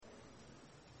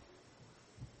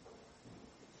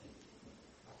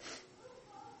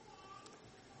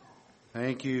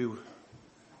Thank you,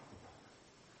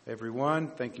 everyone.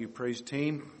 Thank you, praise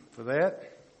team, for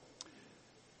that.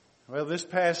 Well, this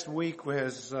past week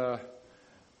was a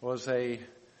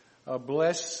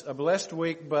blessed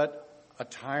week, but a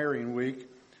tiring week.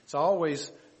 It's always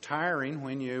tiring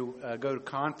when you go to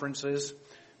conferences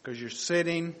because you're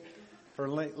sitting for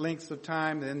lengths of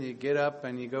time, then you get up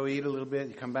and you go eat a little bit,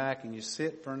 you come back and you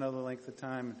sit for another length of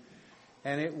time,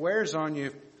 and it wears on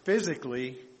you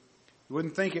physically. You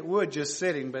wouldn't think it would just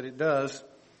sitting, but it does.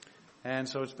 And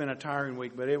so it's been a tiring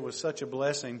week, but it was such a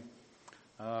blessing.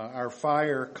 Our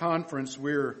fire conference,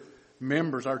 we're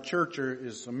members. Our church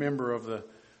is a member of the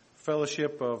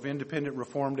Fellowship of Independent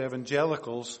Reformed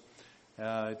Evangelicals.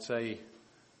 It's a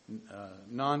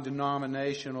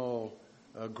non-denominational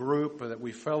group that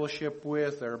we fellowship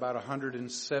with. There are about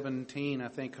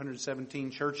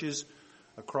 117 churches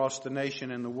across the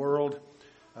nation and the world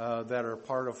that are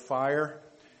part of fire.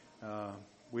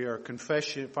 We are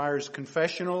Fire is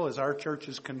confessional, as our church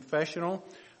is confessional,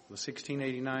 the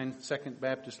 1689 Second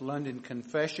Baptist London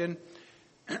Confession.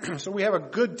 So we have a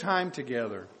good time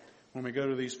together when we go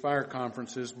to these fire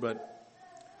conferences, but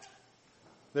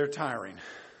they're tiring.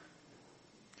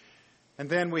 And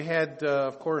then we had,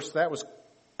 of course, that was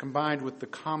combined with the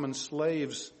Common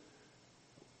Slaves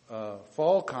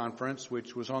Fall Conference,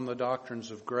 which was on the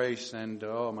doctrines of grace, and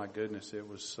oh my goodness, it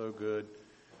was so good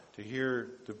to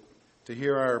hear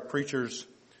our preachers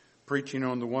preaching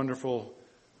on the wonderful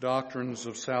doctrines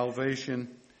of salvation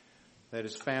that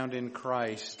is found in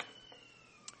Christ.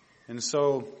 And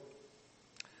so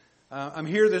I'm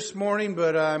here this morning,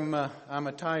 but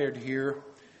I'm tired here,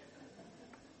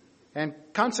 and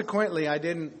consequently,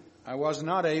 I was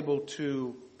not able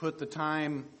to put the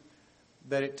time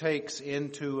that it takes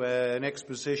into an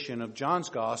exposition of John's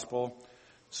Gospel.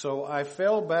 So I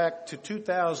fell back to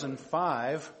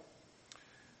 2005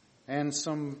 and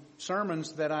some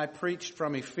sermons that I preached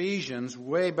from Ephesians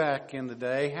way back in the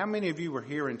day. How many of you were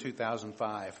here in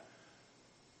 2005?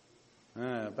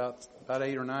 About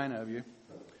 8 or 9 of you.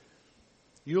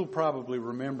 You'll probably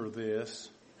remember this.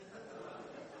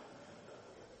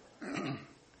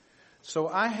 So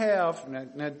I have,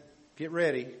 now get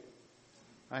ready,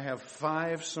 I have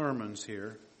 5 sermons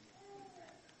here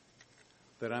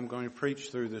that I'm going to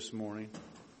preach through this morning.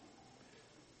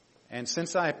 And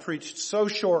since I preached so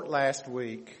short last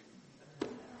week,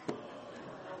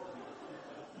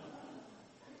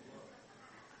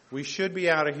 we should be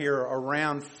out of here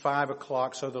around 5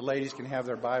 o'clock so the ladies can have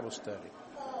their Bible study.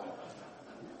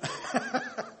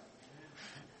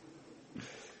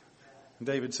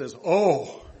 David says,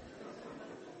 "Oh."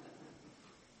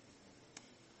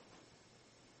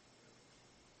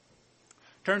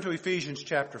 Turn to Ephesians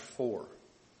chapter 4.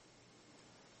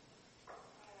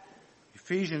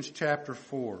 Ephesians chapter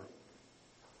 4.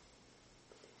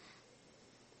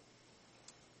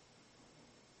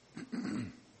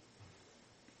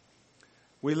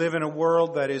 We live in a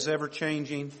world that is ever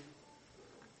changing,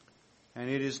 and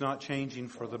it is not changing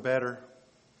for the better.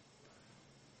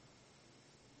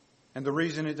 And the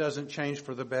reason it doesn't change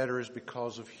for the better is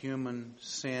because of human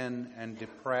sin and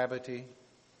depravity.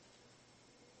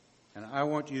 And I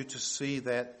want you to see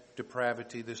that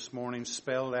depravity this morning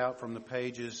spelled out from the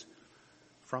pages,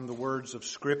 from the words of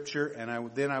Scripture, and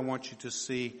then I want you to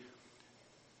see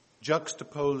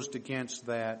juxtaposed against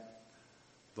that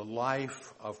the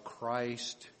life of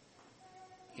Christ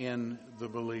in the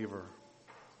believer.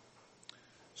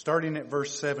 Starting at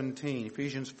verse 17,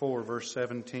 Ephesians 4, verse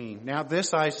 17. "Now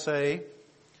this I say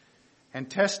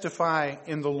and testify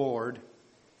in the Lord,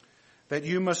 that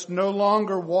you must no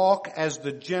longer walk as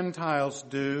the Gentiles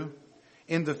do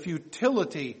in the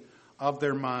futility of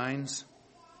their minds.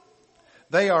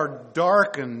 They are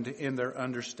darkened in their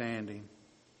understanding,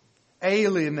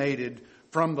 alienated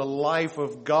from the life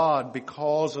of God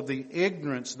because of the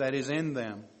ignorance that is in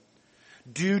them,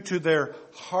 due to their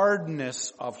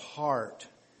hardness of heart.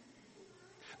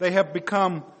 They have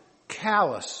become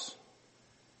callous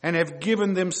and have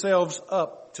given themselves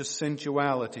up to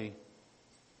sensuality,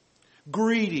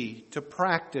 greedy to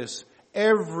practice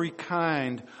every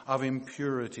kind of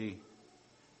impurity.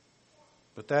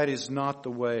 But that is not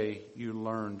the way you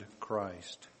learned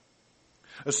Christ.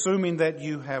 Assuming that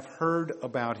you have heard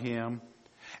about Him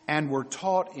and were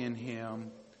taught in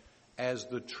Him as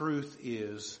the truth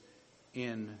is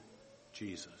in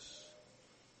Jesus."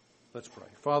 Let's pray.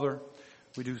 Father,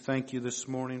 we do thank you this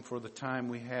morning for the time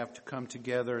we have to come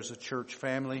together as a church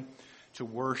family to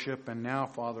worship. And now,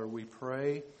 Father, we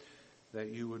pray that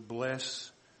you would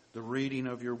bless the reading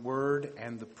of your word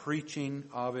and the preaching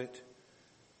of it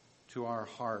to our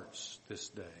hearts this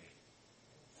day.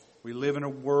 We live in a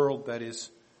world that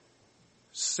is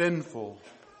sinful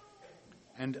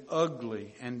and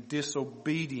ugly and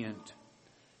disobedient.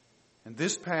 And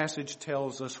this passage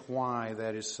tells us why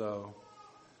that is so.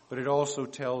 But it also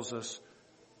tells us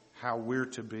how we're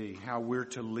to be, how we're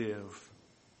to live,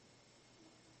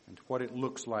 and what it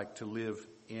looks like to live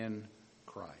in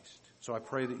Christ. So I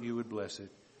pray that you would bless it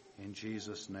in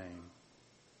Jesus' name.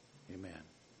 Amen.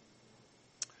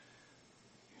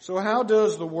 So how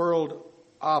does the world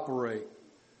operate?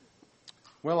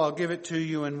 Well, I'll give it to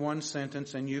you in one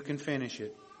sentence and you can finish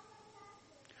it.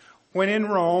 When in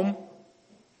Rome,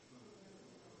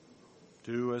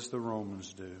 do as the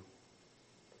Romans do.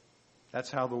 That's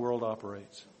how the world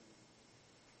operates.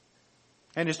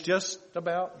 And it's just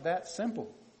about that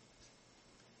simple.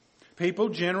 People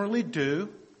generally do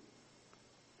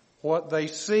what they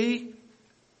see,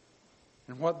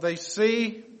 and what they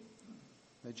see,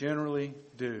 they generally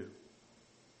do.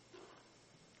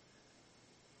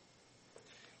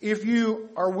 If you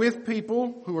are with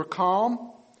people who are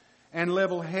calm and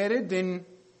level-headed, then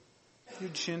you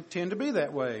tend to be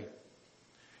that way.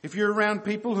 If you're around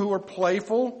people who are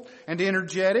playful and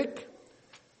energetic,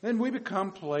 then we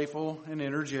become playful and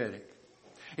energetic.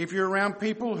 If you're around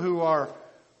people who are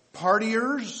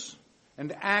partiers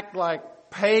and act like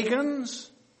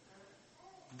pagans,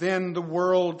 then the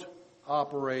world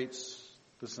operates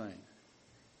the same.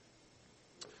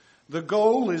 The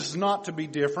goal is not to be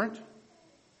different,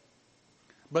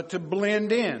 but to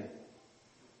blend in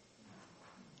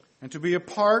and to be a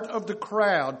part of the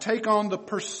crowd. Take on the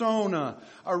persona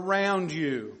around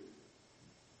you.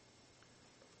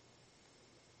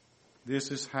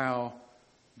 This is how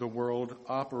the world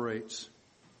operates.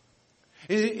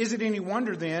 Is it any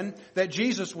wonder then that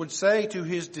Jesus would say to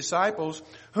his disciples,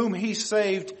 whom he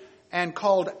saved and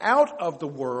called out of the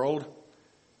world,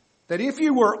 that if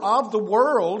you were of the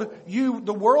world,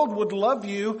 the world would love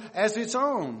you as its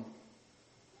own.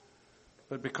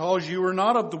 But because you are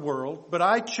not of the world, but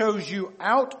I chose you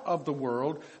out of the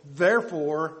world,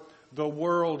 therefore the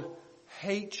world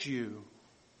hates you.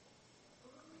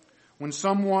 When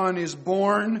someone is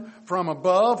born from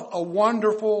above, a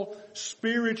wonderful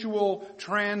spiritual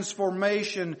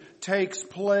transformation takes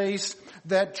place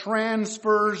that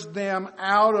transfers them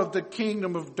out of the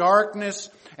kingdom of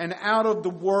darkness and out of the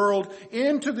world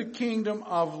into the kingdom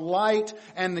of light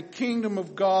and the kingdom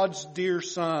of God's dear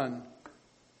Son.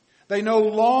 They no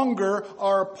longer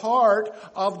are a part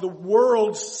of the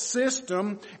world's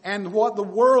system and what the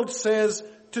world says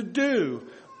to do.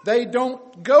 They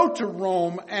don't go to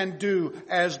Rome and do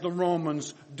as the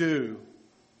Romans do.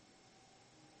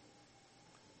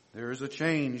 There is a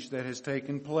change that has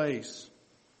taken place.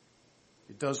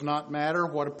 It does not matter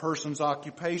what a person's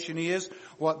occupation is,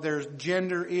 what their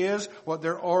gender is, what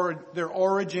their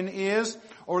origin is,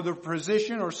 or their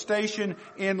position or station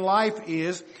in life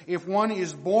is. If one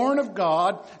is born of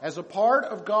God as a part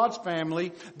of God's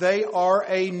family, they are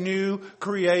a new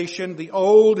creation. The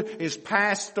old is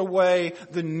passed away,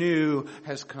 the new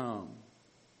has come.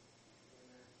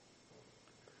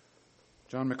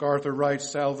 John MacArthur writes,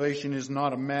 salvation is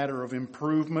not a matter of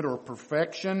improvement or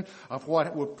perfection of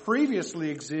what previously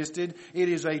existed. It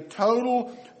is a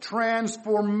total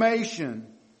transformation.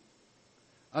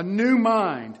 A new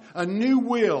mind, a new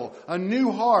will, a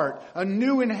new heart, a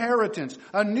new inheritance,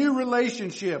 a new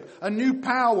relationship, a new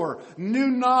power, new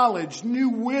knowledge, new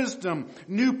wisdom,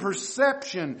 new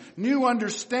perception, new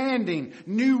understanding,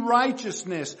 new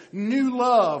righteousness, new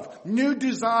love, new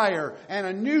desire, and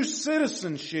a new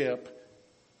citizenship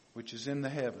which is in the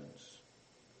heavens.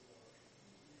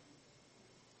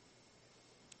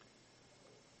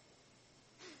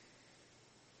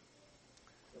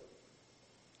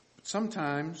 But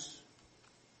sometimes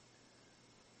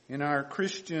in our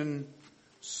Christian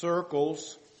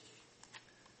circles,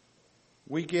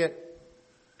 we get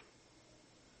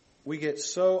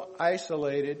so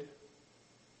isolated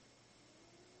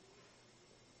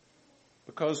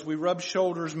because we rub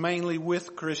shoulders mainly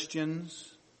with Christians.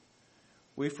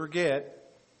 We forget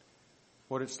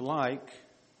what it's like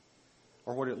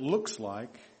or what it looks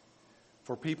like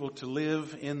for people to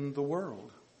live in the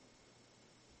world.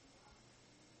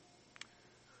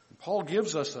 Paul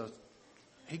gives us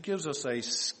a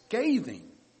scathing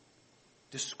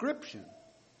description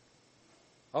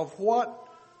of what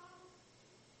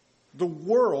the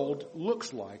world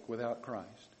looks like without Christ.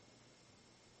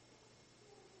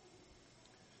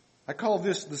 I call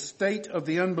this the state of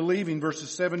the unbelieving, verses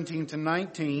 17 to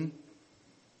 19.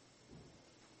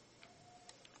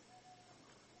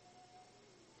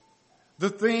 The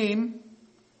theme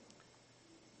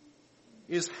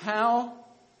is how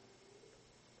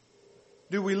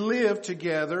do we live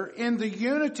together in the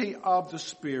unity of the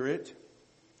Spirit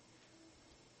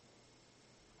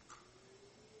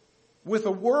with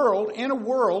a world, in a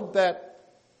world that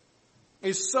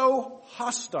is so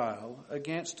hostile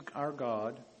against our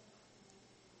God.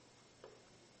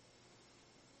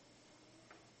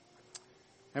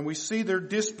 And we see their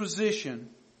disposition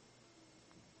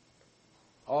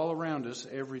all around us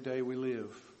every day we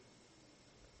live.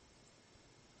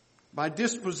 By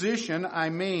disposition, I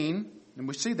mean, and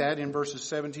we see that in verses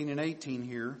 17 and 18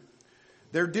 here,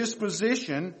 their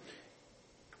disposition,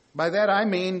 by that I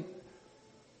mean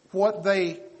what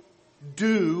they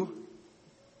do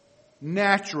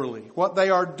naturally, what they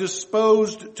are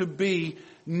disposed to be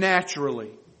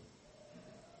naturally.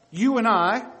 You and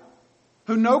I,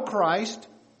 who know Christ,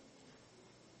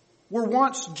 were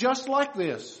once just like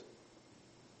this.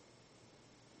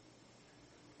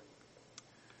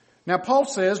 Now Paul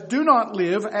says, do not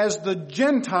live as the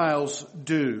Gentiles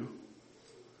do.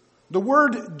 The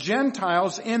word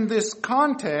Gentiles in this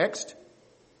context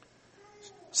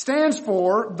stands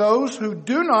for those who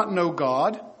do not know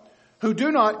God, who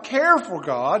do not care for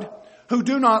God, who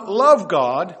do not love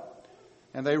God,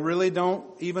 and they really don't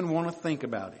even want to think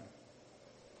about Him.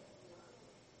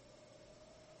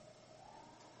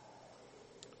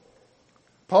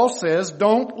 Paul says,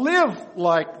 don't live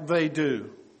like they do.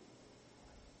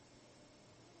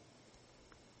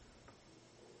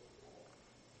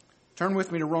 Turn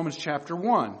with me to Romans chapter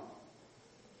 1.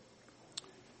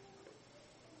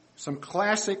 Some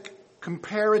classic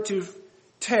comparative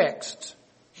texts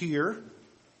here.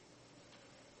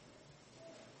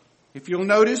 If you'll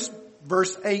notice,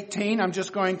 verse 18, I'm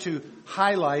just going to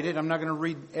highlight it. I'm not going to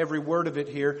read every word of it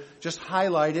here. Just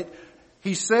highlight it.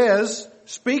 He says,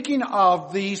 speaking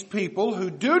of these people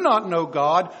who do not know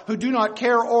God, who do not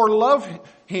care or love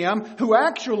Him, who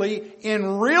actually,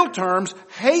 in real terms,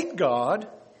 hate God,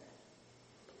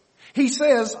 he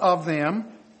says of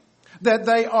them that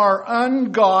they are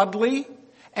ungodly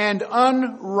and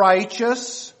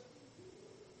unrighteous.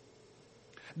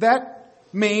 That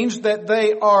means that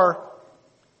they are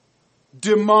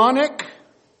demonic.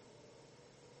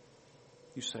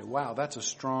 You say, wow, that's a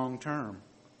strong term.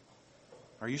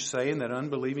 Are you saying that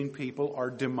unbelieving people are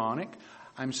demonic?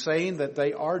 I'm saying that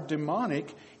they are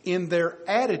demonic in their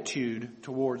attitude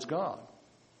towards God.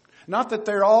 Not that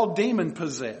they're all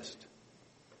demon-possessed.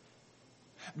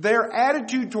 Their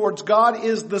attitude towards God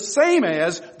is the same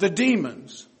as the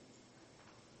demons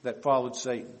that followed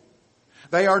Satan.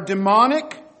 They are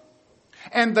demonic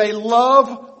and they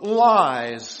love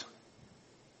lies.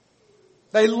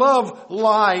 They love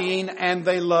lying and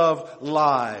they love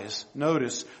lies.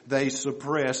 Notice, they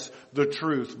suppress the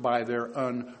truth by their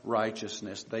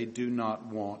unrighteousness. They do not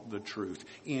want the truth.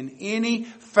 In any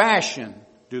fashion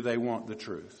do they want the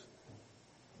truth.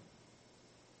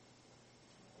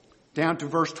 Down to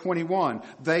verse 21.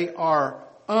 They are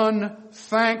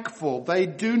unthankful. They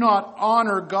do not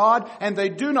honor God and they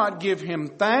do not give Him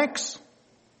thanks.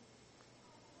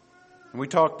 And we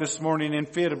talked this morning in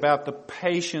Fit about the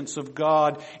patience of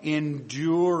God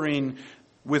enduring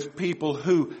with people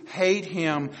who hate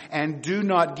Him and do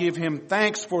not give Him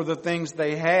thanks for the things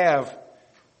they have.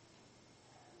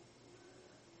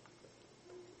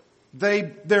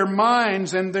 Their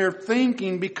minds and their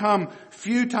thinking become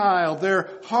futile. Their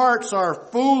hearts are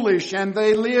foolish and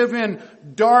they live in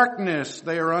darkness.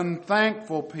 They are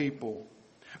unthankful people.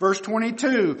 Verse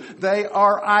 22, they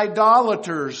are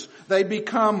idolaters. They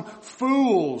become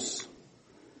fools,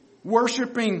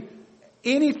 worshiping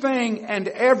anything and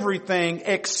everything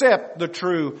except the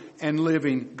true and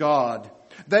living God.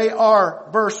 They are,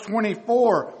 verse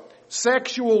 24,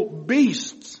 sexual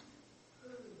beasts,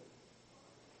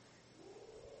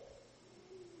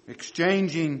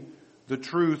 exchanging the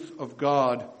truth of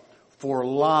God for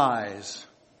lies.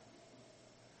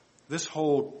 This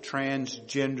whole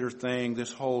transgender thing,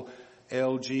 this whole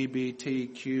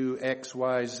LGBTQ,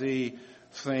 XYZ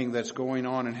thing that's going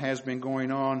on and has been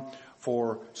going on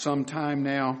for some time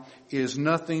now is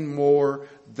nothing more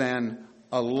than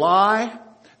a lie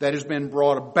that has been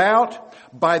brought about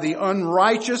by the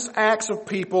unrighteous acts of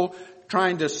people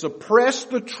trying to suppress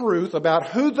the truth about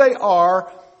who they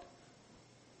are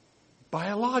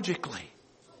biologically.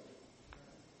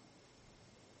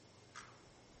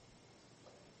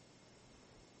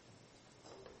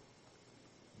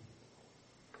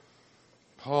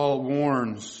 Paul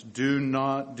warns, do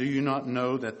you not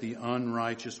know that the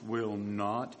unrighteous will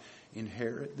not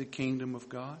inherit the kingdom of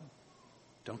God?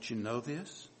 Don't you know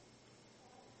this?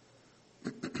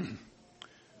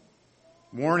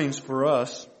 Warnings for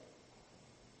us.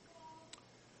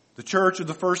 The church of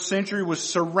the first century was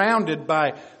surrounded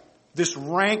by this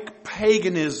rank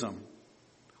paganism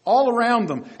all around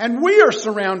them. And we are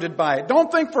surrounded by it.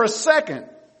 Don't think for a second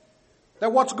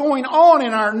that what's going on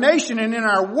in our nation and in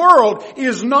our world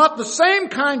is not the same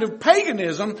kind of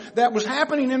paganism that was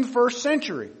happening in the first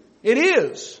century. It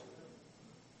is.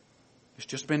 It's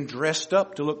just been dressed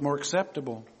up to look more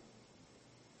acceptable.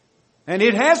 And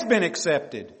it has been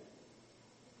accepted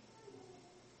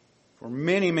for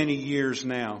many, many years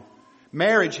now.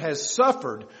 Marriage has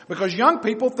suffered because young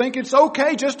people think it's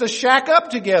okay just to shack up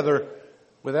together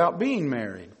without being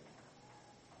married.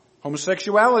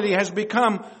 Homosexuality has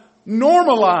become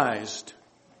normalized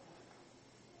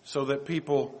so that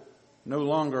people no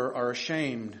longer are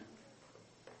ashamed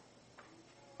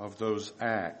of those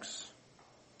acts.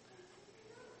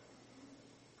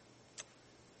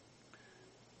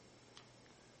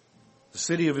 The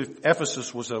city of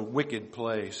Ephesus was a wicked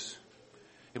place.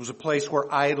 It was a place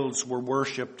where idols were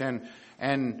worshipped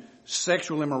and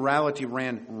sexual immorality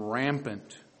ran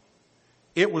rampant.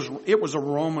 It was a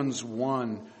Romans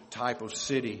 1 type of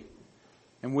city.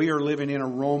 And we are living in a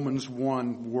Romans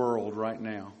 1 world right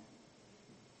now.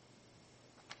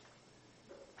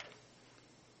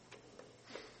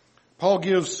 Paul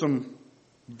gives some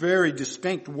very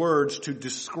distinct words to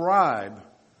describe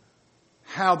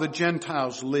how the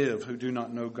Gentiles live who do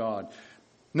not know God.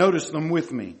 Notice them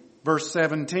with me. Verse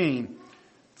 17,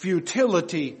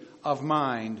 futility of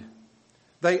mind.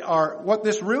 What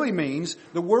this really means,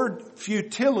 the word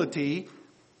futility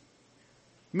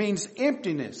means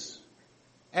emptiness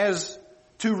as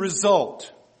to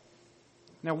result.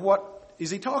 Now what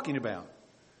is he talking about?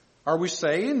 Are we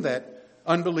saying that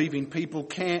unbelieving people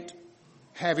can't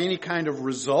have any kind of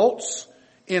results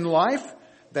in life?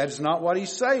 That is not what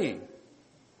he's saying.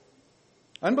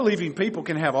 Unbelieving people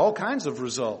can have all kinds of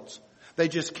results. They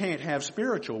just can't have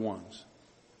spiritual ones.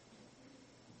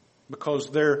 Because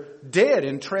they're dead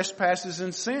in trespasses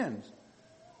and sins.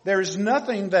 There is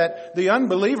nothing that the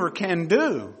unbeliever can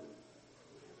do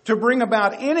to bring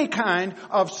about any kind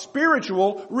of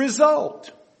spiritual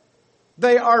result.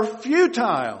 They are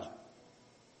futile.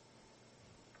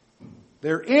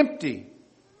 They're empty.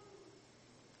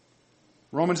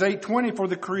 Romans 8:20, for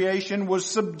the creation was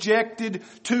subjected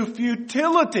to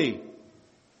futility.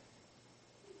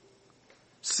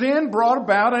 Sin brought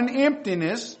about an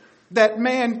emptiness that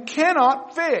man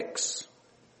cannot fix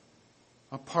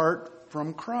apart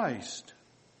from Christ.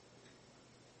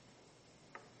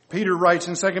 Peter writes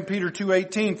in 2 Peter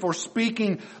 2:18, for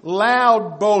speaking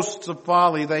loud boasts of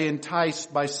folly, they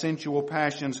enticed by sensual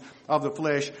passions of the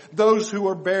flesh, those who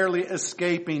are barely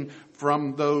escaping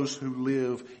from those who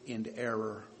live in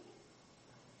error.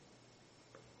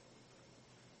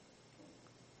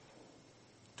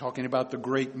 Talking about the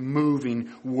great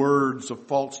moving words of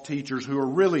false teachers who are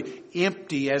really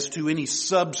empty as to any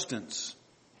substance.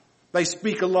 They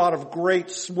speak a lot of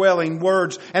great swelling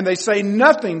words and they say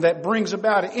nothing that brings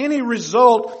about any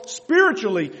result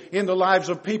spiritually in the lives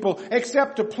of people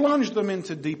except to plunge them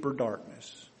into deeper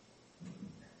darkness.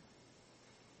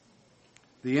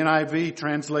 The NIV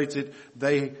translates it,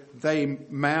 they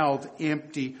mouth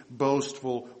empty,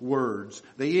 boastful words.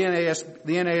 The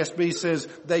NASB says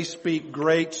they speak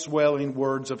great swelling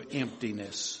words of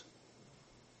emptiness.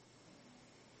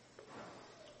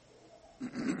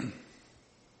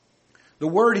 The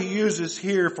word he uses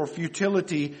here for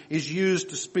futility is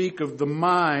used to speak of the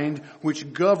mind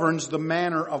which governs the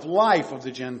manner of life of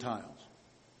the Gentiles.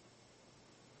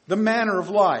 The manner of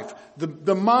life.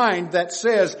 The mind that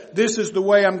says, this is the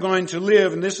way I'm going to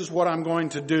live and this is what I'm going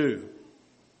to do.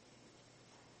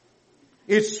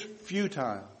 It's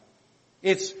futile.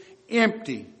 It's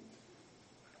empty.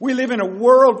 We live in a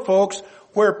world, folks,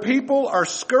 where people are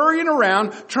scurrying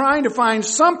around trying to find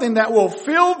something that will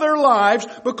fill their lives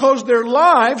because their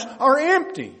lives are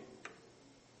empty.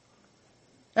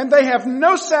 And they have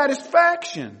no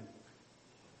satisfaction.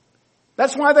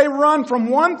 That's why they run from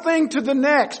one thing to the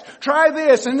next. Try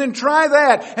this and then try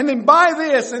that and then buy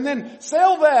this and then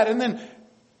sell that and then...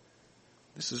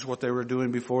 This is what they were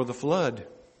doing before the flood.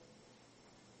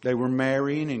 They were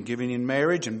marrying and giving in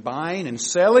marriage and buying and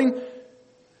selling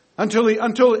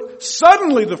until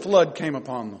suddenly the flood came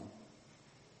upon them.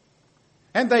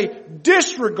 And they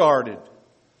disregarded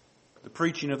the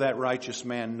preaching of that righteous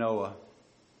man Noah.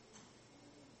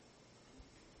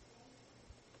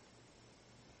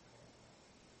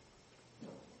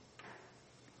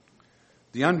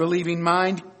 The unbelieving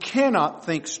mind cannot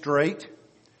think straight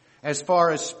as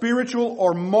far as spiritual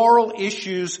or moral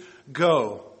issues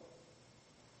go.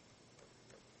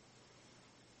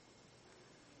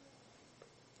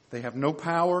 They have no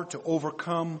power to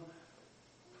overcome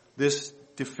this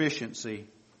deficiency.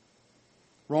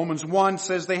 Romans 1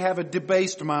 says they have a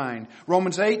debased mind.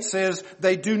 Romans 8 says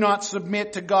they do not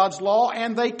submit to God's law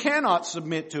and they cannot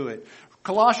submit to it.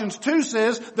 Colossians 2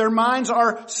 says their minds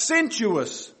are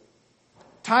sensuous.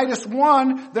 Titus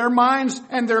 1, their minds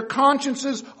and their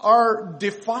consciences are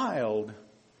defiled.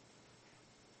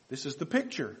 This is the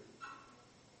picture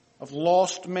of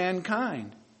lost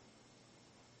mankind.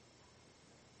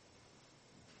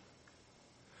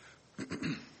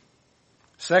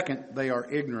 Second, they are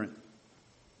ignorant.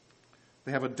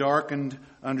 They have a darkened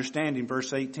understanding.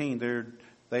 Verse 18,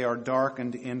 they are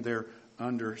darkened in their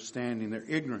understanding. They're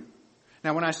ignorant.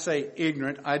 Now, when I say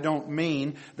ignorant, I don't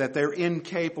mean that they're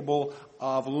incapable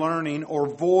of learning or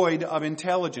void of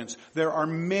intelligence. There are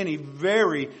many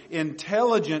very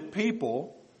intelligent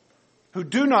people who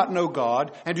do not know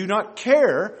God and do not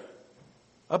care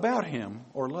about Him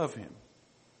or love Him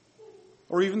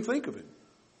or even think of Him.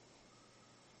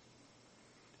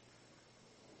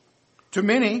 To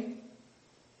many,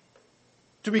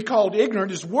 to be called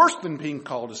ignorant is worse than being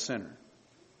called a sinner.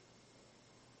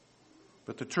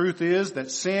 But the truth is that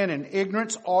sin and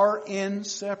ignorance are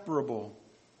inseparable.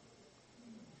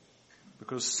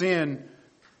 Because sin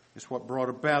is what brought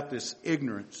about this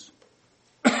ignorance.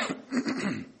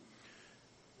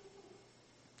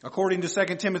 According to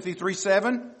 2 Timothy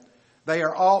 3:7,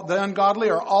 the ungodly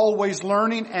are always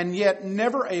learning and yet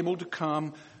never able to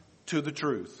come to the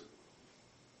truth.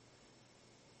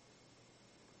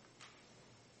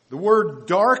 The word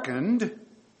darkened,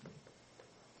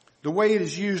 the way it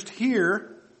is used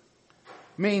here,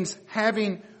 means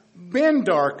having been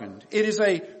darkened. It is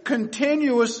a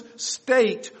continuous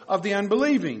state of the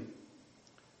unbelieving.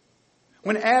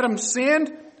 When Adam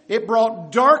sinned, it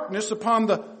brought darkness upon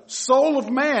the soul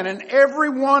of man, and every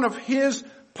one of his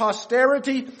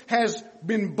posterity has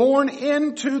been born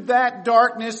into that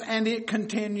darkness, and it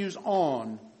continues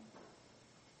on.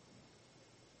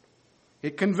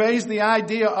 It conveys the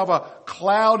idea of a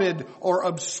clouded or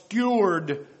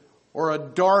obscured or a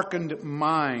darkened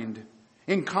mind,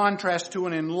 in contrast to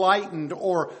an enlightened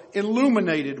or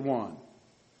illuminated one.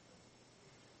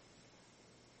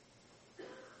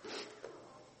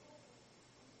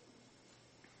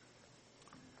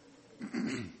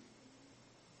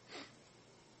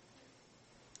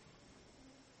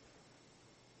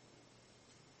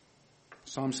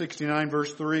 Psalm 69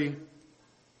 verse 3,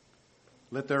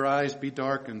 let their eyes be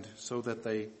darkened so that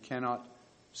they cannot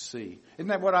see. Isn't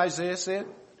that what Isaiah said?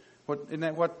 Isn't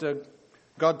that what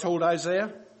God told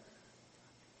Isaiah?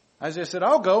 Isaiah said,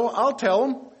 I'll go, I'll tell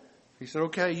them. He said,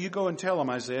 okay, you go and tell them,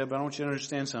 Isaiah, but I want you to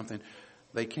understand something.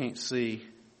 They can't see.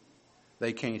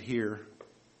 They can't hear.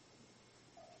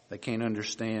 They can't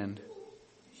understand.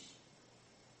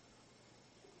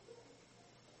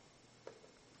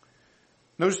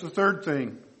 Notice the third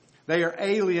thing. They are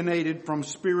alienated from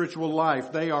spiritual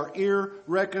life. They are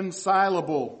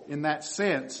irreconcilable in that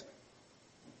sense.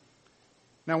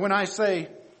 Now, when I say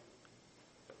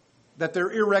that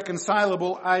they're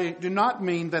irreconcilable, I do not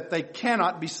mean that they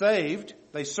cannot be saved.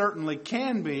 They certainly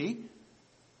can be.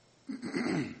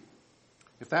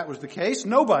 If that was the case,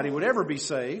 nobody would ever be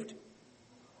saved.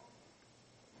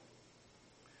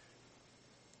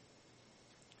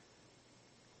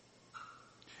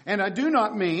 And I do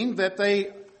not mean that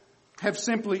they have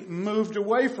simply moved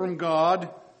away from God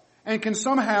and can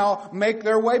somehow make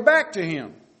their way back to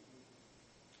Him.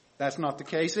 That's not the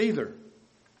case either.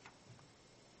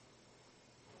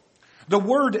 The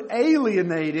word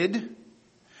alienated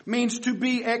means to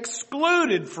be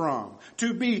excluded from,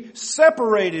 to be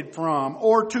separated from,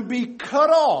 or to be cut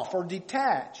off or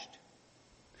detached.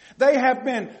 They have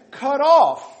been cut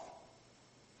off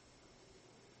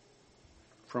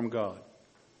from God.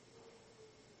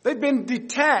 They've been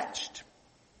detached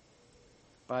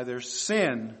by their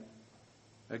sin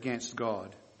against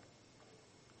God.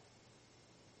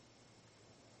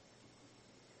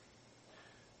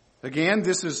 Again,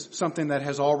 this is something that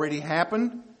has already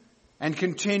happened and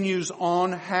continues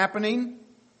on happening.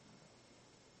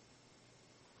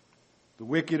 The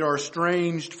wicked are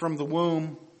estranged from the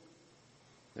womb.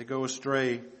 They go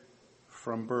astray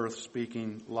from birth,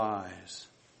 speaking lies.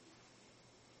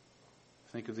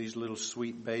 Think of these little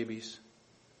sweet babies.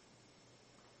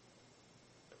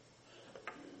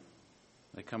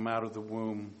 They come out of the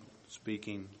womb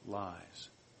speaking lies.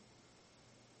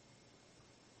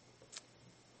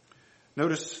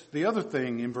 Notice the other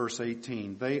thing in verse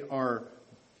 18. They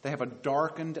have a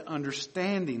darkened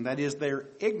understanding. That is, they're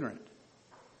ignorant.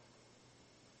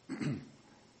 I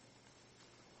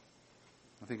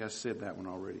think I said that one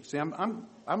already. See,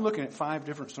 I'm looking at 5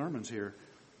 different sermons here.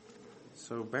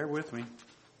 So bear with me.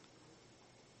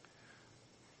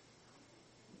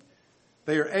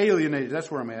 They are alienated. That's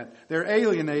where I'm at. They're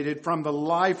alienated from the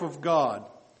life of God.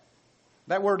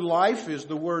 That word life is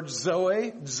the word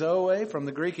zoe. Zoe from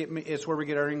the Greek. It's where we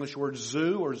get our English word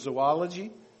zoo or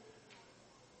zoology.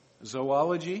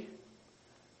 Zoology.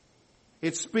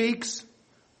 It speaks,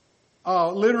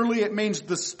 literally it means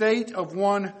the state of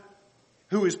one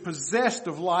who is possessed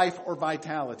of life or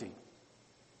vitality.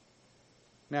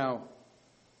 Now,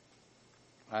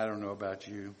 I don't know about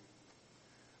you,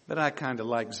 but I kind of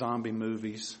like zombie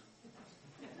movies.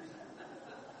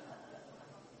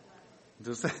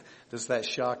 Does that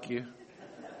shock you?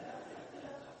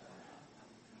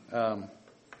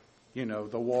 You know,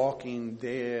 The Walking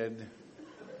Dead.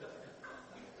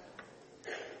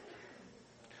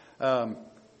 But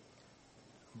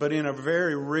in a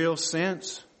very real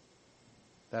sense,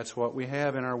 that's what we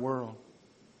have in our world.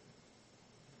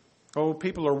 Oh,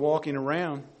 people are walking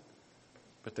around,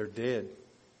 but they're dead.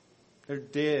 They're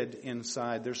dead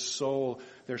inside. Their soul,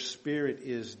 their spirit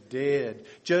is dead.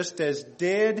 Just as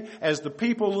dead as the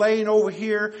people laying over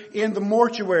here in the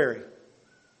mortuary.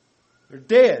 They're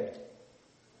dead.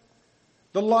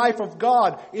 The life of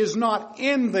God is not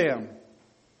in them.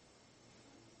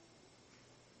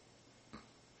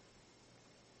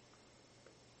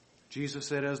 Jesus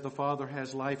said, as the Father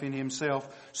has life in Himself,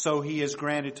 so He has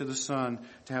granted to the Son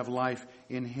to have life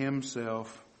in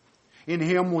Himself. In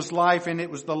Him was life, and it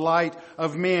was the light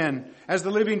of men. As the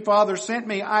living Father sent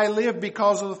me, I live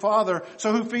because of the Father.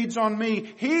 So who feeds on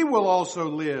me, he will also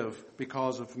live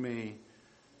because of me.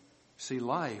 See,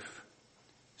 life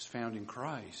is found in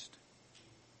Christ.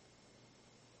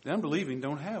 The unbelieving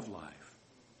don't have life.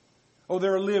 Oh,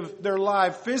 they're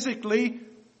alive physically.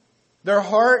 Their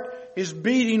heart is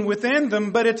beating within them,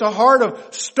 but it's a heart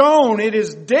of stone. It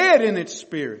is dead in its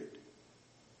spirit.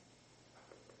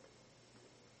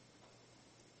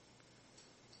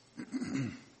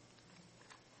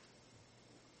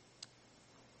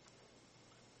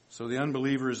 So the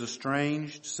unbeliever is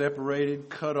estranged, separated,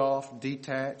 cut off,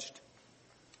 detached,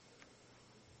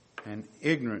 and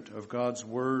ignorant of God's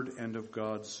word and of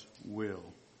God's will.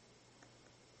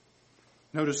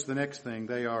 Notice the next thing.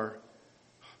 They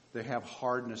have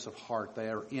hardness of heart. They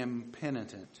are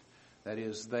impenitent. That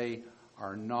is, they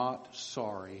are not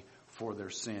sorry for their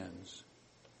sins.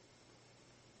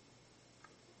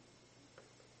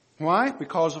 Why?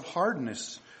 Because of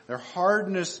hardness. Their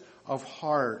hardness of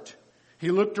heart. He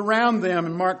looked around them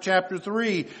in Mark chapter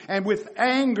 3, and with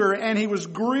anger, and he was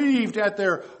grieved at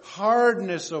their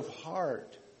hardness of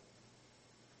heart.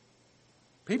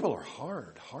 People are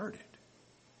hard-hearted.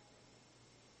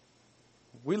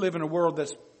 We live in a world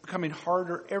that's becoming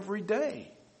harder every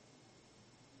day.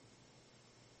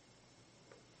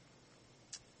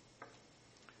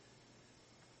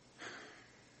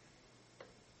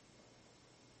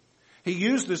 He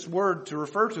used this word to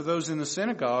refer to those in the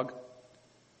synagogue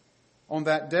on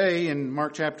that day in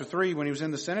Mark chapter 3 when he was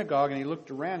in the synagogue and he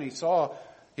looked around,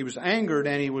 he was angered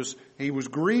and he was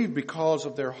grieved because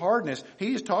of their hardness.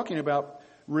 He is talking about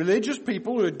religious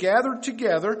people who had gathered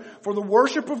together for the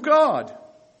worship of God.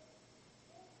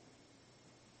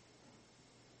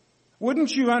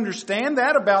 Wouldn't you understand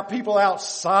that about people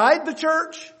outside the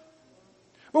church?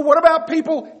 But what about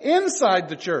people inside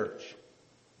the church?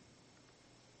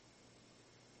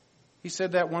 He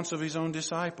said that once of his own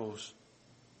disciples.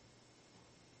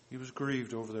 He was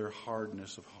grieved over their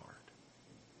hardness of heart.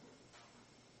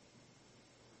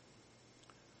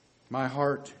 My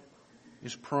heart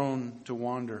is prone to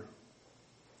wander.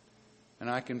 And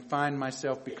I can find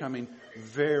myself becoming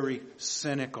very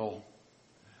cynical,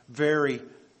 very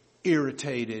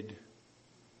irritated,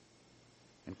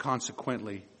 and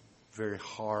consequently very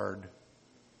hard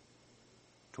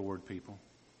toward people.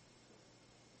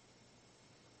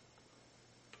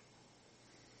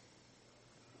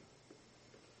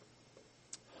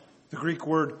 The Greek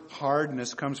word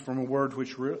hardness comes from a word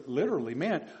which literally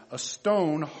meant a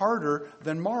stone harder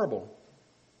than marble.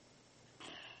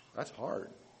 That's hard.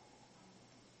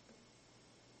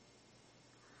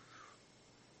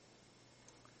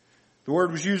 The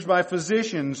word was used by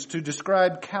physicians to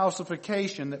describe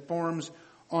calcification that forms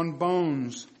on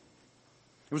bones.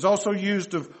 It was also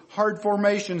used of hard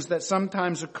formations that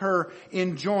sometimes occur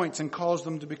in joints and cause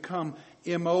them to become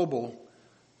immobile.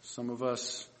 Some of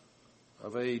us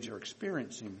of age are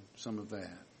experiencing some of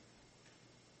that.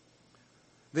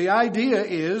 The idea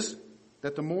is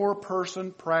that the more a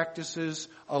person practices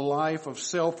a life of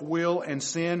self-will and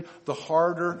sin, the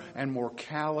harder and more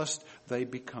calloused they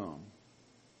become.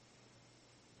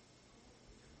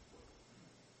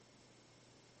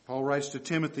 Paul writes to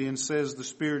Timothy and says the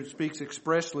Spirit speaks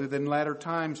expressly that in latter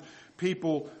times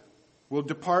people will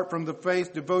depart from the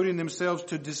faith, devoting themselves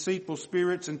to deceitful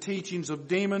spirits and teachings of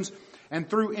demons, and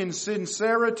through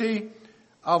insincerity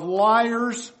of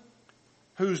liars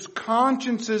whose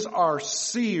consciences are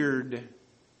seared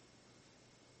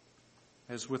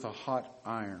as with a hot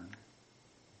iron.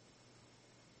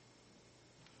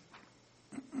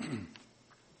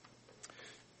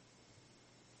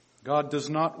 God does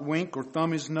not wink or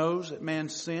thumb His nose at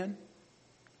man's sin.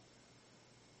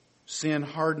 Sin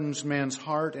hardens man's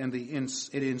heart and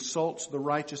it insults the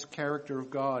righteous character of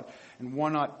God. And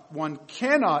one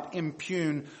cannot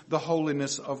impugn the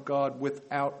holiness of God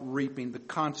without reaping the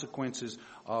consequences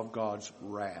of God's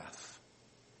wrath.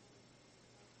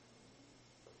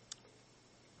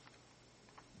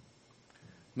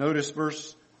 Notice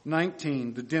verse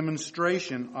 19, the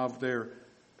demonstration of their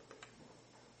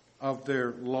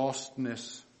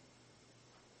lostness.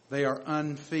 They are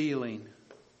unfeeling.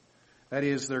 That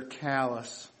is, they're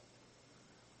callous.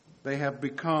 They have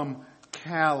become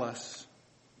callous.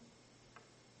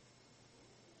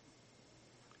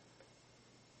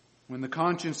 When the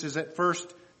conscience is at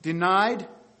first denied,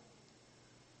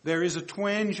 there is a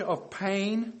twinge of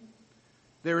pain.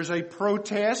 There is a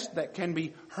protest that can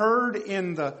be heard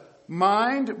in the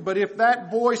mind, but if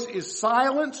that voice is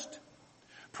silenced,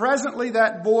 presently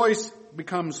that voice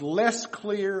becomes less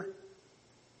clear,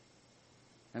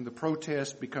 and the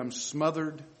protest becomes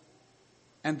smothered,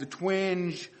 and the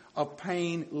twinge of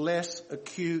pain less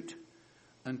acute,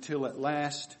 until at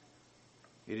last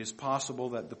it is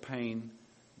possible that the pain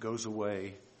goes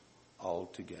away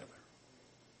altogether.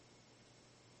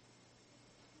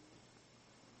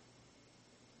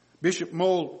 Bishop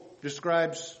Moll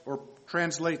describes or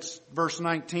translates verse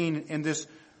 19 in this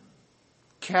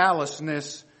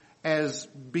callousness as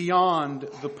beyond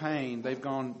the pain. They've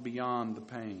gone beyond the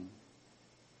pain.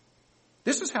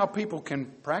 This is how people can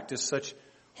practice such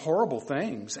horrible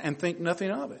things and think nothing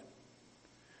of it.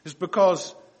 It's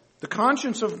because the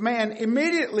conscience of man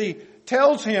immediately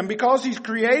tells him, because he's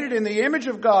created in the image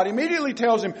of God, immediately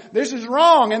tells him this is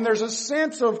wrong, and there's a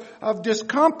sense of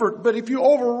discomfort. But if you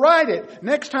override it,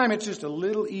 next time it's just a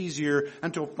little easier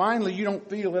until finally you don't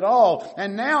feel it all.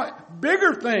 And now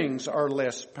bigger things are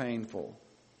less painful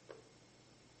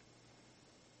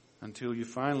until you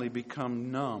finally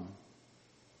become numb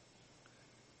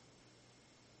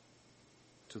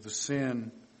to the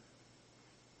sin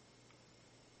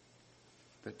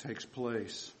that takes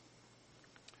place.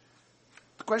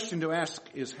 The question to ask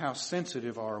is, how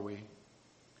sensitive are we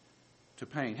to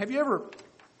pain? Have you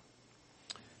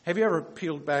ever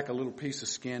peeled back a little piece of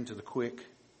skin to the quick,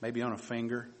 maybe on a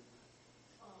finger,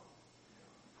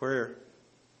 where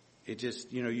it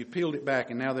just, you peeled it back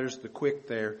and now there's the quick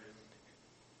there.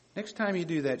 Next time you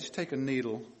do that, just take a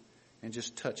needle and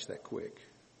just touch that quick.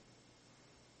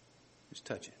 Just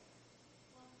touch it.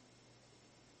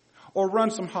 Or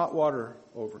run some hot water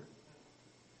over it.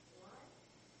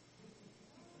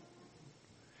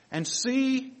 And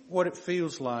see what it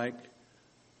feels like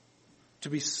to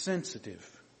be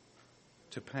sensitive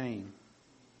to pain.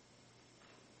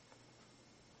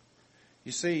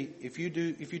 You see, if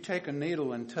you take a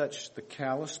needle and touch the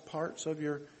callous parts of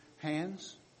your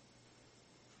hands,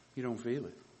 you don't feel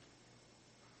it.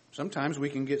 Sometimes we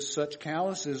can get such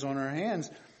calluses on our hands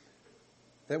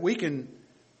that we can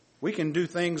do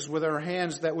things with our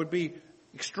hands that would be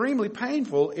extremely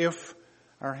painful if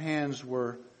our hands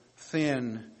were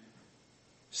thin,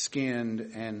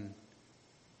 skinned, and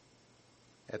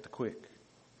at the quick.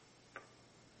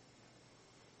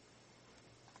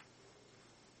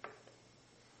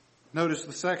 Notice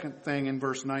the second thing in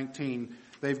verse 19.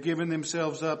 They've given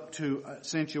themselves up to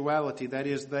sensuality. That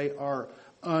is, they are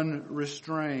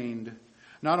unrestrained.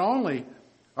 Not only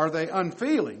are they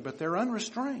unfeeling, but they're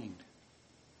unrestrained.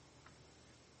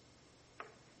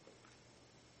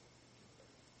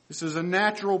 This is a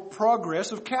natural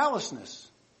progress of callousness.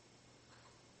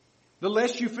 The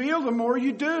less you feel, the more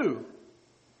you do.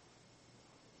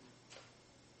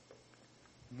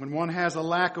 When one has a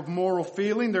lack of moral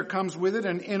feeling, there comes with it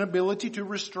an inability to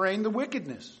restrain the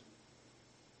wickedness.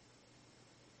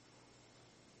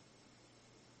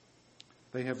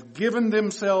 They have given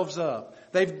themselves up.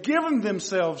 They've given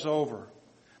themselves over.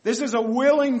 This is a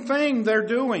willing thing they're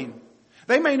doing.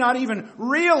 They may not even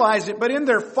realize it, but in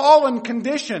their fallen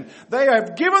condition, they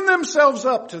have given themselves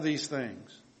up to these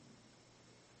things.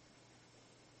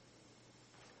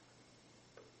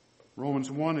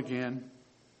 Romans 1 again.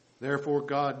 Therefore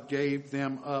God gave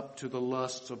them up to the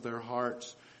lusts of their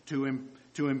hearts, to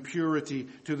impurity,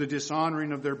 to the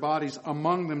dishonoring of their bodies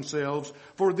among themselves.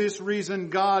 For this reason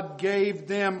God gave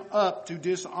them up to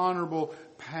dishonorable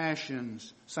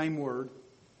passions. Same word.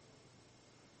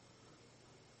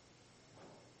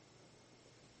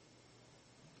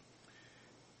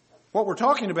 What we're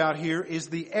talking about here is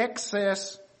the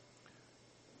excess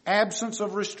absence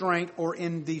of restraint or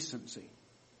indecency,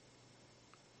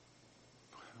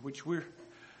 which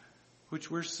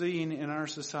we're seeing in our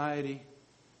society.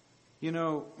 You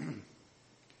know,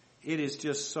 it is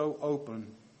just so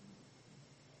open.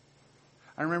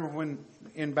 I remember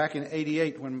back in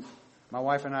 88 when my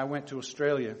wife and I went to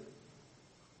Australia.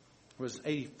 It was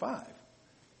 85.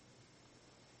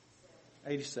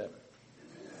 87.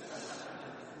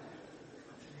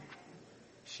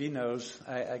 She knows.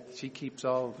 She keeps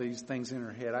all of these things in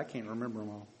her head. I can't remember them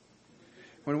all.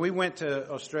 When we went to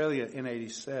Australia in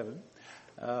 87,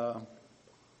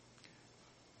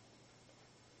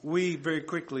 we very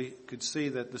quickly could see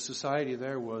that the society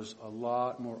there was a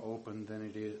lot more open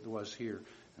than it was here.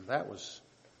 And that was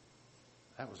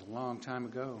a long time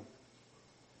ago.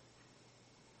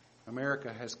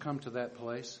 America has come to that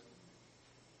place.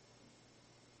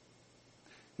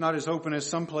 Not as open as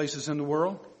some places in the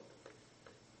world.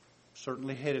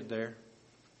 Certainly headed there.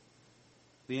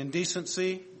 The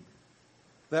indecency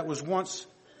that was once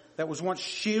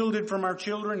shielded from our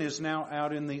children is now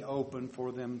out in the open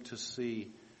for them to see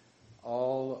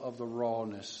all of the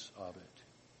rawness of it.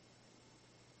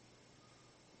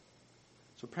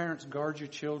 So parents, guard your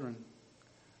children.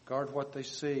 Guard what they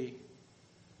see,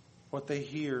 what they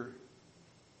hear.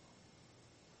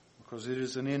 Because it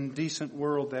is an indecent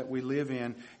world that we live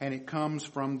in, and it comes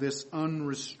from this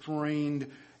unrestrained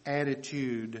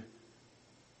attitude.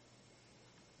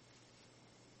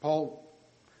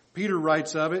 Peter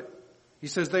writes of it. He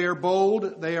says, they are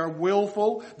bold, they are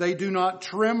willful, they do not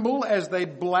tremble as they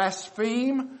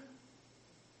blaspheme.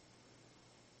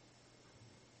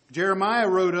 Jeremiah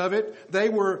wrote of it,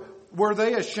 were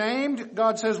they ashamed?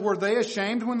 God says, were they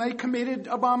ashamed when they committed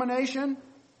abomination?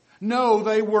 No,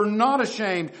 they were not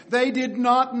ashamed. They did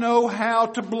not know how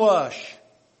to blush.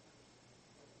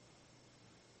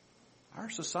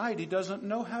 Our society doesn't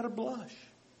know how to blush.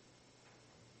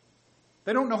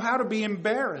 They don't know how to be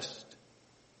embarrassed.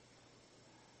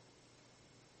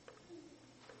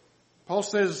 Paul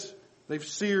says they've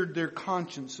seared their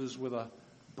consciences with a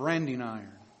branding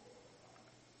iron.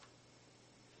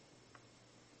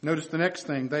 Notice the next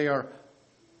thing. I've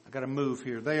got to move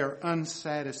here. They are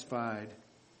unsatisfied.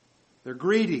 They're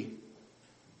greedy.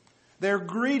 They're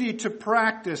greedy to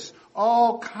practice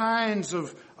all kinds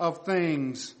of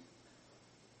things.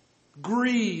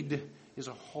 Greed is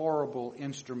a horrible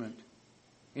instrument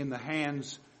in the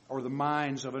hands or the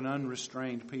minds of an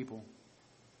unrestrained people.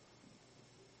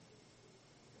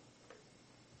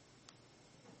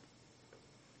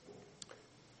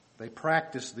 They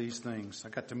practice these things. I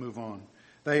got to move on.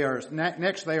 They are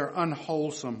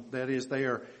unwholesome. That is,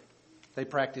 they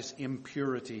practice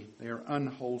impurity. They are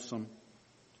unwholesome.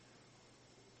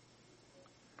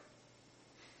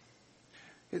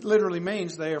 It literally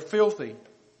means they are filthy.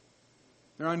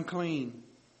 They're unclean.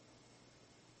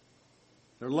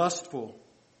 They're lustful.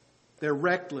 They're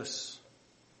reckless.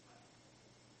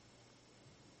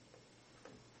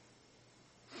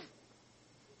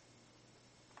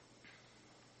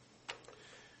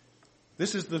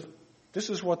 This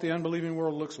is what the unbelieving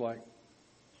world looks like.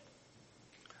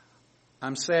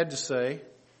 I'm sad to say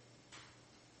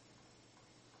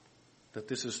that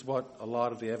this is what a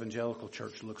lot of the evangelical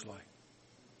church looks like.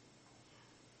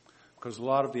 Because a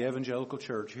lot of the evangelical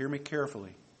church, hear me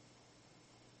carefully,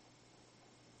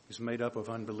 is made up of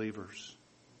unbelievers.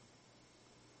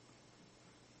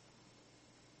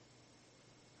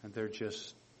 And they're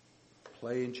just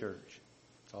playing church.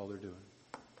 That's all they're doing.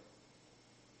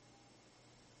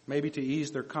 Maybe to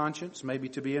ease their conscience, maybe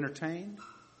to be entertained,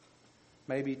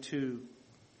 maybe to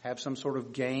have some sort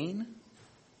of gain.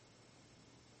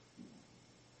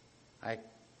 I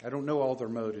don't know all their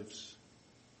motives.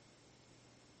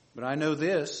 But I know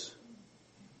this,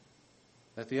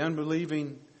 that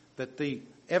the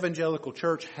evangelical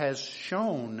church has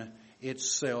shown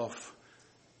itself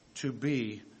to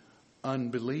be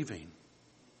unbelieving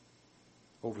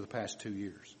over the past 2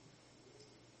 years.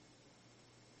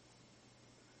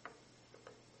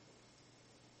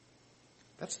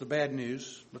 That's the bad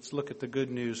news. Let's look at the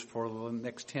good news for the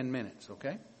next 10 minutes,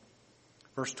 okay?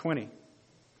 Verse 20.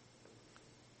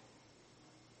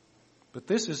 But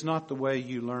this is not the way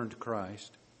you learned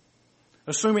Christ,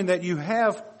 assuming that you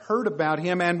have heard about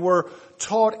Him and were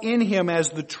taught in Him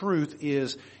as the truth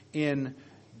is in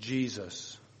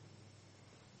Jesus.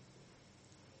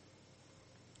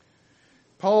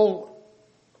 Paul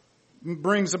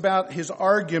brings about his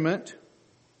argument,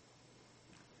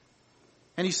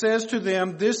 and he says to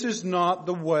them, this is not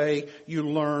the way you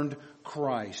learned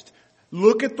Christ.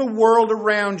 Look at the world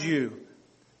around you.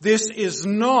 This is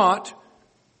not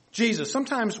Jesus.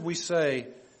 Sometimes we say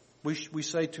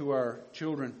to our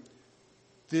children,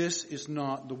 this is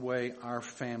not the way our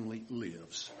family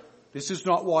lives. This is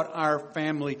not what our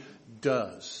family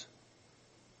does.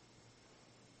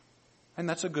 And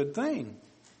that's a good thing.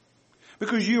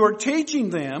 Because you are teaching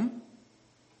them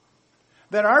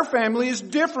that our family is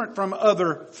different from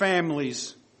other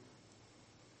families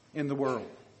in the world.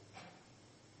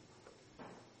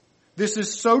 This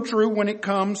is so true when it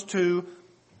comes to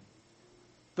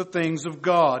the things of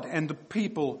God and the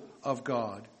people of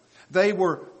God. They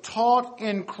were taught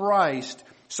in Christ,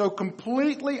 so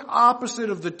completely opposite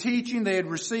of the teaching they had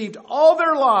received all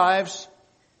their lives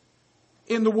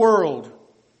in the world,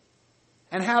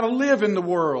 and how to live in the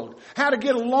world, how to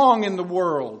get along in the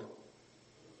world.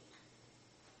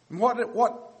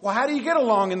 Well, how do you get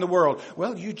along in the world?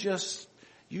 Well, you just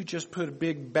put a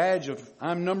big badge of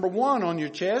I'm number one on your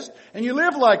chest, and you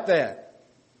live like that.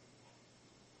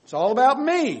 It's all about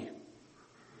me.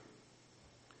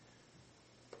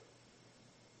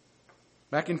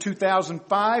 Back in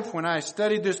 2005, when I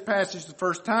studied this passage the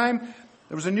first time,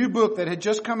 there was a new book that had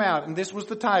just come out, and this was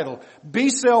the title, Be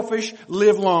Selfish,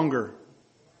 Live Longer.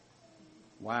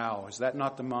 Wow, is that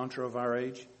not the mantra of our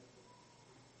age?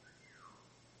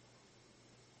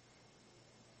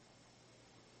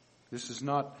 This is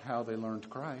not how they learned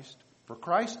Christ. For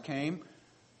Christ came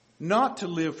not to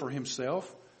live for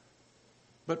himself,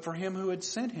 but for him who had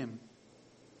sent him.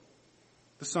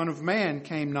 The Son of Man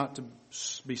came not to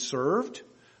be served,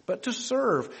 but to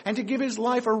serve, and to give his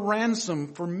life a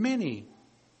ransom for many.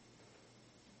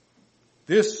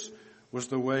 This was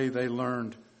the way they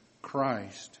learned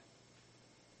Christ.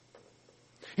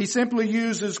 He simply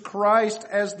uses Christ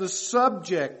as the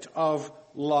subject of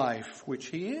life, which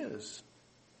he is.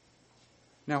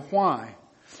 Now why?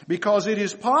 Because it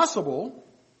is possible,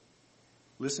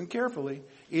 listen carefully,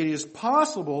 it is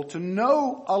possible to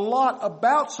know a lot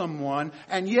about someone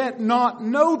and yet not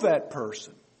know that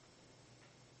person.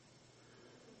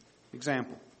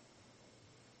 Example.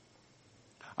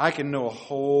 I can know a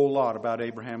whole lot about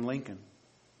Abraham Lincoln.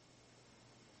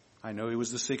 I know he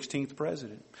was the 16th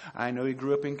president. I know he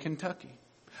grew up in Kentucky.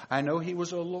 I know he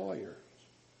was a lawyer.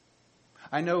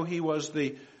 I know he was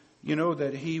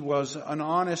that he was an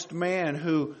honest man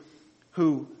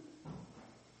who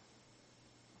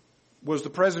was the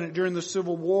president during the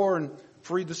Civil War and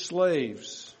freed the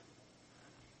slaves.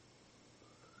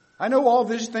 I know all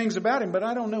these things about him, but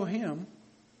I don't know him.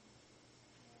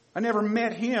 I never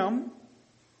met him.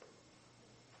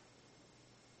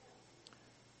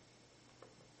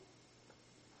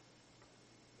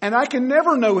 And I can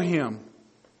never know him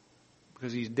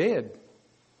because he's dead.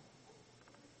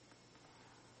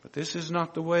 But this is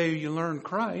not the way you learn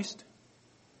Christ,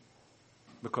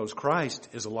 because Christ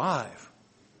is alive.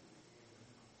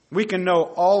 We can know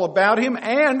all about him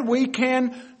and we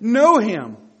can know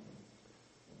him.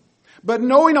 But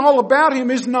knowing all about him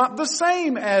is not the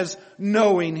same as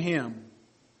knowing him.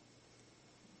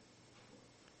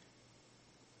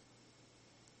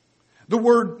 The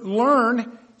word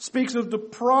learn speaks of the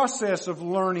process of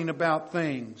learning about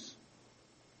things.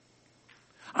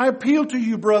 I appeal to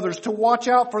you, brothers, to watch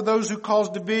out for those who cause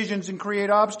divisions and create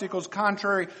obstacles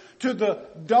contrary to the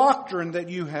doctrine that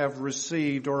you have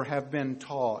received or have been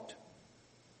taught,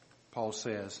 Paul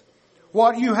says.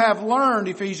 What you have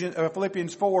learned,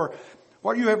 Philippians 4,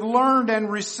 what you have learned and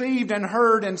received and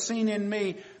heard and seen in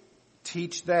me,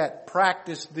 teach that,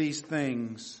 practice these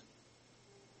things,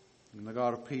 and the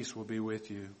God of peace will be with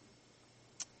you.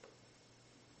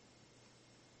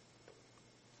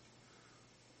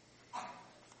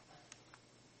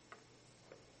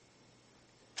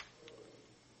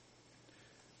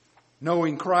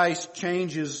 Knowing Christ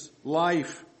changes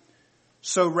life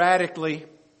so radically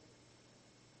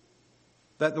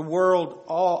that the world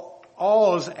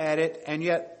awes at it, and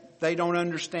yet they don't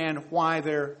understand why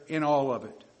they're in awe of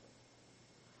it.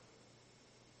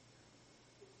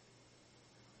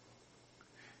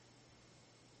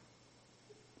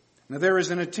 Now there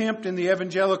is an attempt in the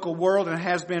evangelical world, and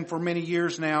has been for many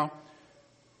years now,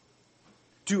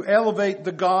 to elevate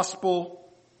the gospel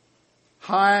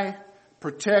high,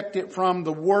 protect it from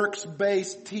the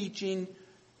works-based teaching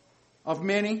of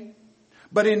many.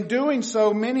 But in doing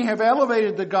so, many have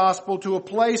elevated the gospel to a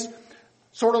place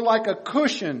sort of like a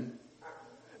cushion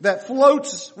that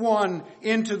floats one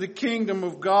into the kingdom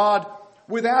of God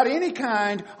without any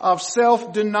kind of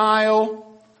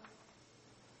self-denial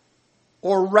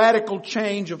or radical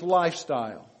change of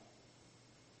lifestyle.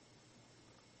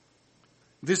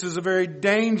 This is a very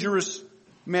dangerous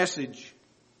message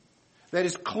that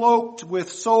is cloaked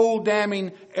with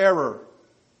soul-damning error.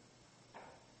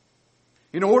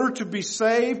 In order to be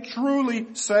saved, truly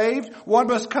saved, one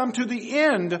must come to the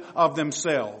end of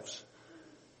themselves.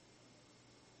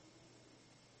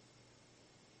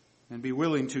 and be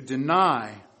willing to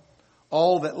deny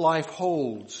all that life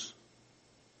holds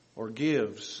or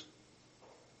gives.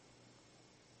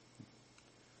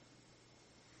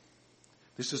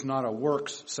 This is not a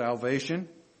works salvation.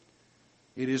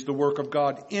 It is the work of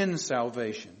God in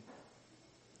salvation.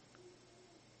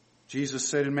 Jesus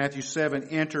said in Matthew 7,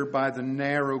 "Enter by the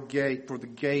narrow gate, for the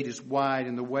gate is wide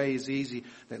and the way is easy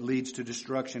that leads to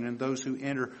destruction, and those who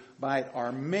enter by it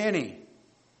are many.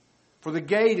 For the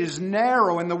gate is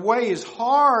narrow and the way is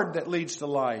hard that leads to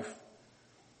life,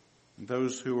 and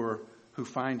those who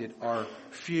find it are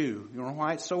few." You know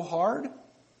why it's so hard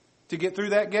to get through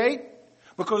that gate?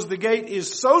 Because the gate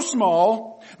is so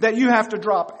small that you have to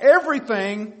drop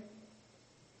everything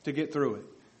to get through it.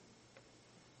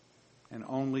 And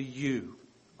only you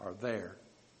are there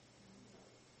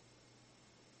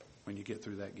when you get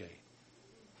through that gate.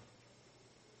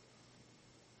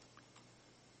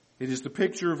 It is the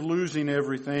picture of losing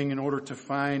everything in order to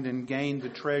find and gain the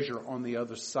treasure on the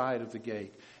other side of the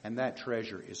gate. And that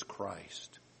treasure is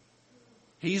Christ.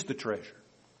 He's the treasure.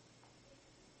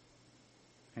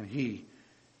 And He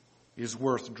is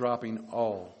worth dropping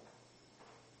all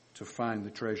to find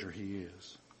the treasure He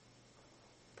is.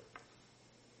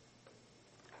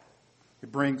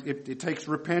 It takes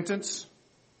repentance.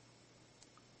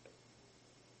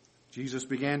 Jesus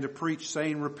began to preach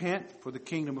saying, "Repent, for the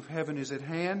kingdom of heaven is at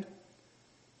hand."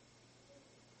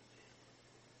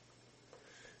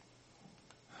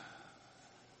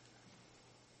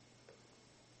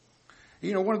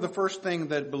 You know, one of the first things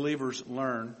that believers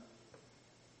learn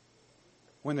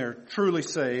when they're truly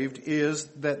saved is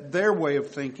that their way of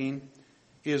thinking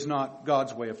is not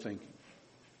God's way of thinking.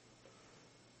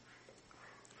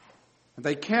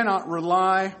 They cannot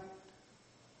rely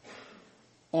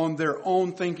on their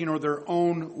own thinking or their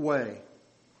own way.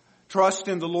 Trust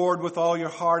in the Lord with all your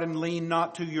heart and lean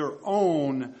not to your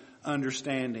own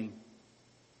understanding.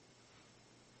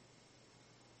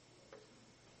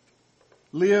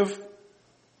 Live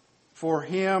for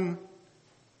Him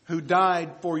who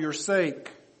died for your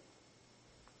sake.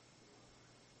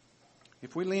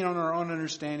 If we lean on our own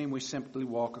understanding, we simply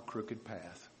walk a crooked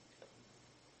path.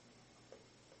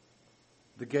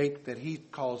 The gate that He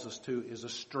calls us to is a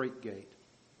straight gate.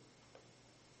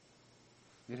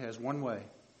 It has one way,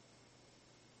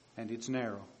 and it's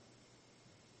narrow.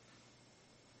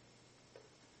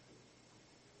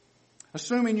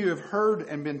 Assuming you have heard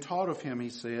and been taught of Him, He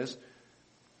says,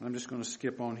 and I'm just going to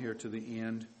skip on here to the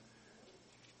end.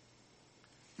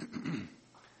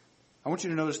 I want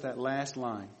you to notice that last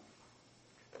line.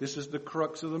 This is the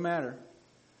crux of the matter.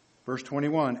 Verse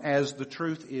 21, "As the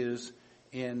truth is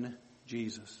in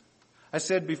Jesus." I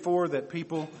said before that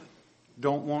people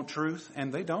don't want truth,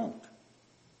 and they don't.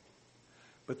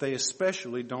 But they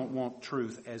especially don't want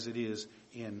truth as it is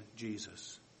in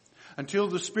Jesus. Until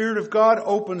the Spirit of God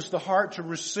opens the heart to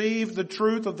receive the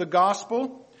truth of the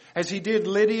gospel, as He did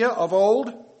Lydia of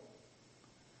old,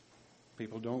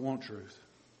 people don't want truth.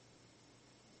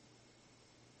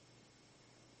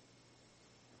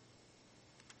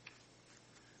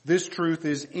 This truth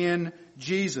is in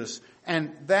Jesus.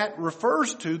 And that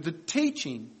refers to the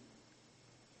teaching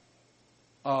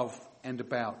of and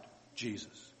about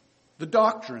Jesus. The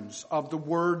doctrines of the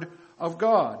Word of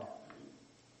God.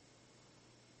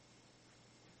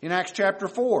 In Acts chapter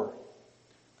 4,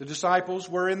 the disciples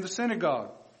were in the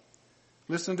synagogue.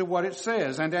 Listen to what it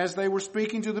says. "And as they were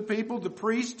speaking to the people, the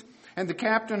priest and the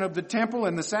captain of the temple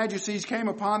and the Sadducees came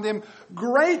upon them,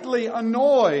 greatly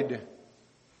annoyed."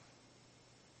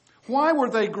 Why were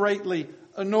they greatly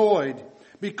annoyed?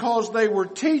 Because they were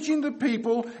teaching the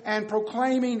people and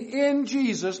proclaiming in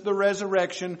Jesus the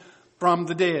resurrection from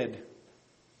the dead.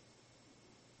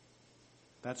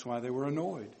 That's why they were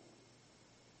annoyed.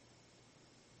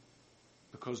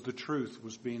 Because the truth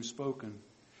was being spoken.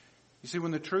 You see,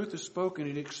 when the truth is spoken,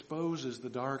 it exposes the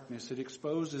darkness. It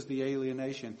exposes the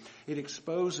alienation. It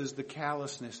exposes the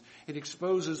callousness. It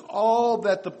exposes all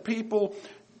that the people,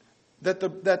 that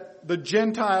the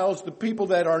Gentiles, the people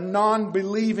that are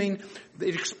non-believing,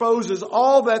 it exposes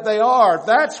all that they are.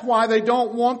 That's why they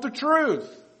don't want the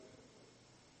truth.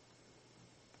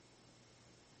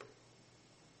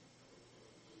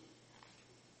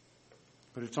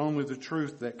 But it's only the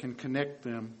truth that can connect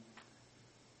them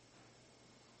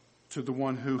to the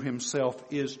one who Himself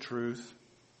is truth.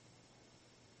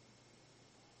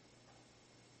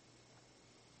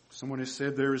 Someone has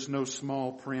said there is no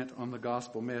small print on the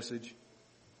gospel message,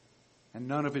 and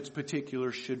none of its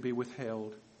particulars should be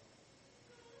withheld.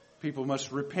 People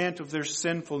must repent of their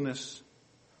sinfulness.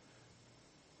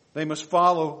 They must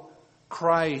follow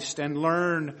Christ and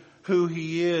learn who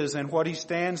He is and what He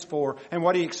stands for and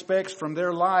what He expects from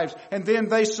their lives. And then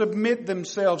they submit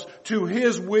themselves to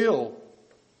His will.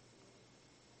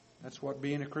 That's what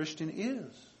being a Christian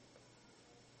is.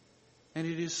 And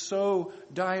it is so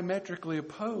diametrically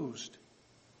opposed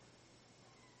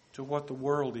to what the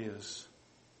world is,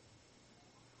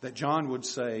 that John would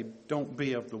say, don't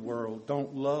be of the world,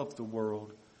 don't love the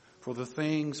world. For the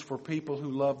things, for people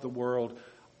who love the world,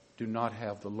 do not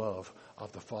have the love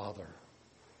of the Father.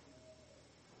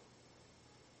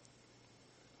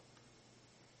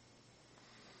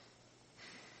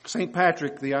 St.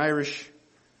 Patrick, the Irish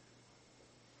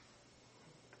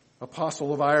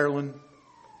apostle of Ireland,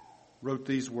 wrote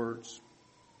these words: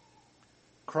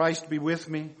 Christ be with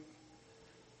me,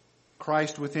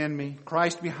 Christ within me,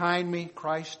 Christ behind me,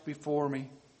 Christ before me,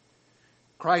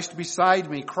 Christ beside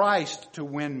me, Christ to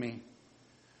win me,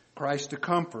 Christ to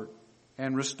comfort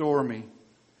and restore me,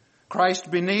 Christ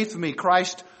beneath me,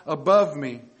 Christ above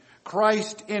me,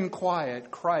 Christ in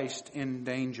quiet, Christ in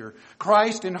danger,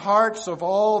 Christ in hearts of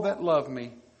all that love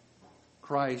me,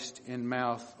 Christ in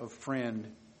mouth of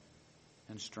friend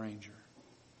and stranger.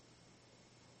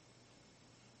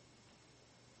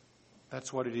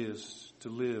 That's what it is to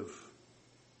live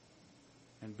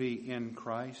and be in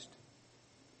Christ.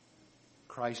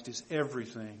 Christ is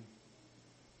everything.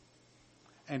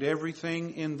 And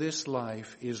everything in this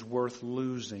life is worth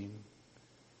losing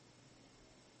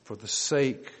for the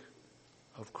sake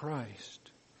of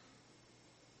Christ.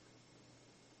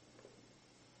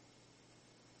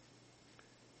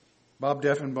 Bob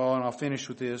Deffinbaugh, and I'll finish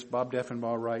with this, Bob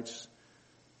Deffinbaugh writes,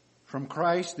 from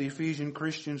Christ, the Ephesian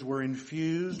Christians were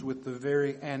infused with the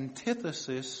very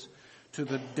antithesis to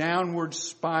the downward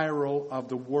spiral of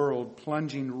the world,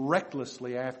 plunging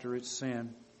recklessly after its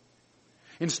sin.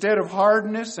 Instead of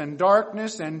hardness and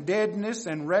darkness and deadness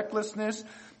and recklessness,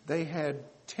 they had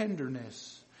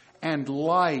tenderness and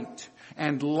light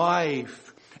and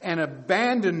life and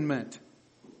abandonment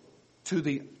to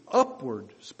the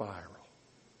upward spiral.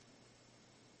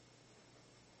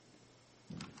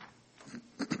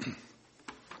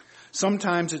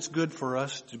 Sometimes it's good for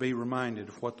us to be reminded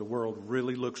of what the world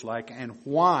really looks like and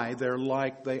why they're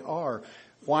like they are.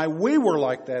 Why we were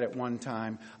like that at one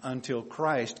time until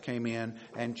Christ came in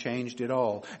and changed it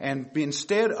all. And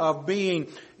instead of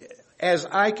being, as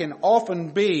I can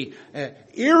often be,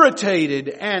 irritated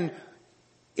and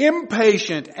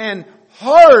impatient and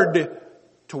hard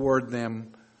toward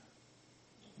them,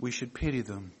 we should pity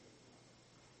them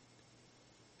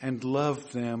and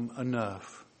love them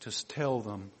enough to tell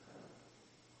them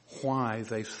why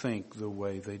they think the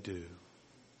way they do.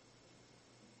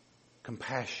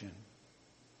 Compassion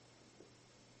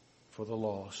for the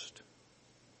lost.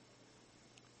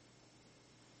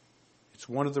 It's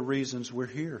one of the reasons we're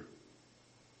here.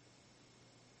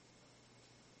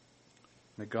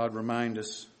 May God remind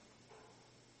us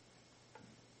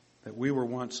that we were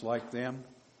once like them,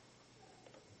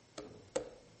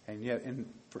 and yet,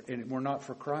 and if we're not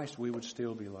for Christ, we would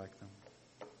still be like them.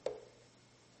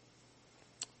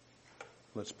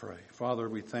 Let's pray. Father,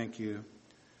 we thank you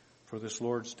for this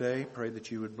Lord's Day. Pray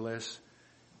that you would bless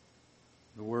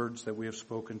the words that we have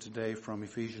spoken today from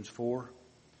Ephesians 4.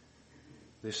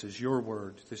 This is your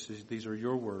word. These are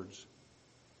your words.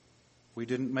 We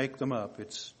didn't make them up.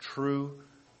 It's true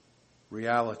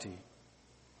reality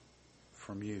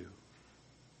from you.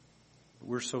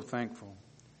 We're so thankful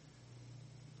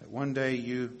that one day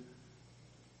you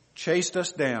chased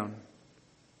us down,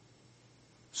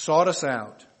 sought us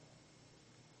out,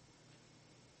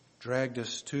 dragged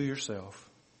us to yourself,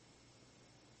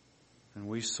 and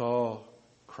we saw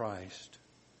Christ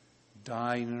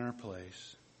dying in our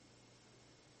place.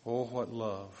 Oh, what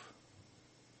love.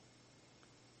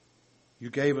 You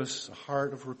gave us a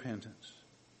heart of repentance,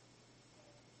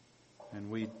 and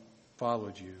we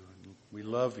followed you, and we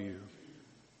love you,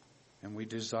 and we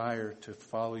desire to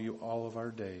follow you all of our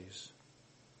days.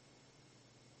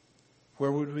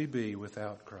 Where would we be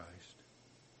without Christ?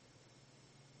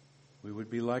 We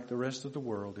would be like the rest of the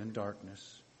world, in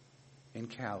darkness, in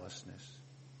callousness.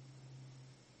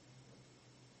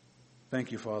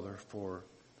 Thank you, Father, for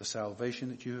the salvation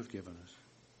that you have given us,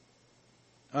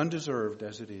 undeserved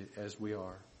as it is, as we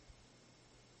are,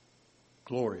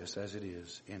 glorious as it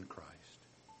is in Christ.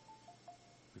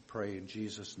 We pray in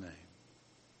Jesus' name.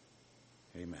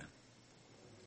 Amen.